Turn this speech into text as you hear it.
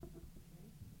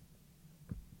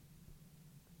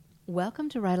Welcome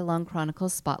to Ride Along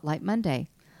Chronicles Spotlight Monday.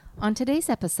 On today's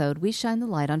episode, we shine the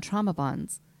light on trauma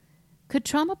bonds. Could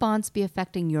trauma bonds be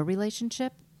affecting your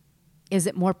relationship? Is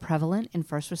it more prevalent in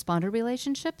first responder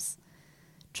relationships?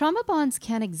 Trauma bonds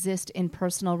can exist in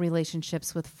personal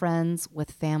relationships with friends,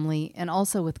 with family, and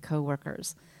also with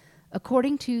coworkers.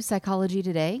 According to Psychology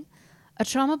Today, a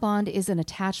trauma bond is an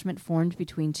attachment formed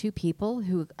between two people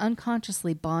who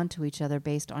unconsciously bond to each other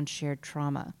based on shared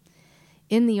trauma.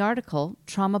 In the article,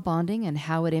 Trauma Bonding and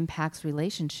How It Impacts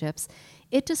Relationships,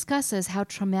 it discusses how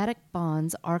traumatic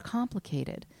bonds are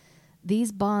complicated.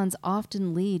 These bonds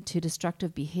often lead to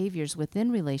destructive behaviors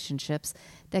within relationships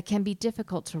that can be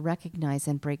difficult to recognize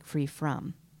and break free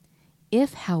from.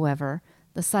 If, however,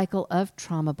 the cycle of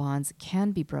trauma bonds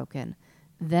can be broken,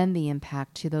 then the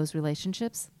impact to those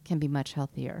relationships can be much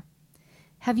healthier.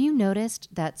 Have you noticed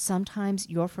that sometimes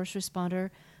your first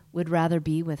responder would rather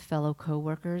be with fellow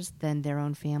coworkers than their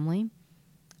own family?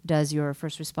 Does your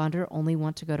first responder only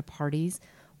want to go to parties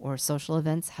or social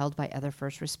events held by other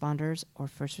first responders or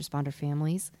first responder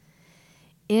families?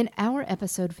 In our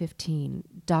episode 15,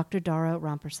 Dr. Dara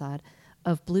Rampersad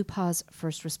of Blue Paws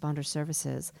First Responder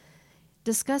Services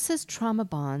discusses trauma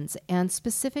bonds and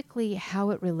specifically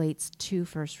how it relates to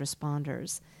first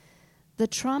responders. The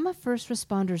trauma first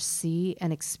responders see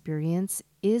and experience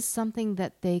is something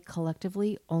that they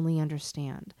collectively only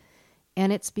understand.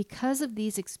 And it's because of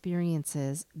these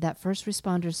experiences that first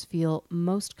responders feel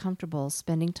most comfortable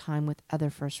spending time with other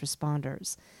first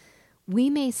responders. We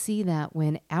may see that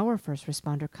when our first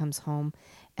responder comes home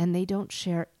and they don't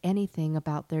share anything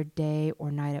about their day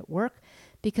or night at work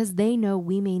because they know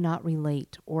we may not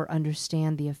relate or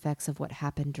understand the effects of what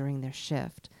happened during their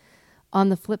shift. On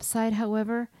the flip side,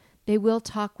 however, they will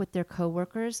talk with their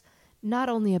coworkers not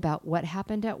only about what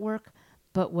happened at work,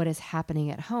 but what is happening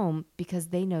at home because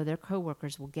they know their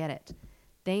coworkers will get it.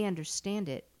 They understand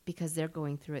it because they're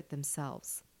going through it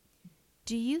themselves.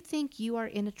 Do you think you are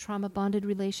in a trauma-bonded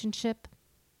relationship?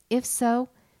 If so,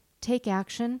 take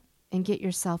action and get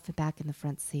yourself back in the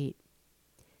front seat.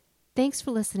 Thanks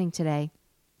for listening today.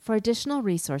 For additional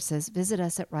resources, visit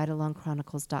us at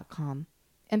ridealongchronicles.com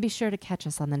and be sure to catch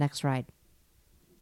us on the next ride.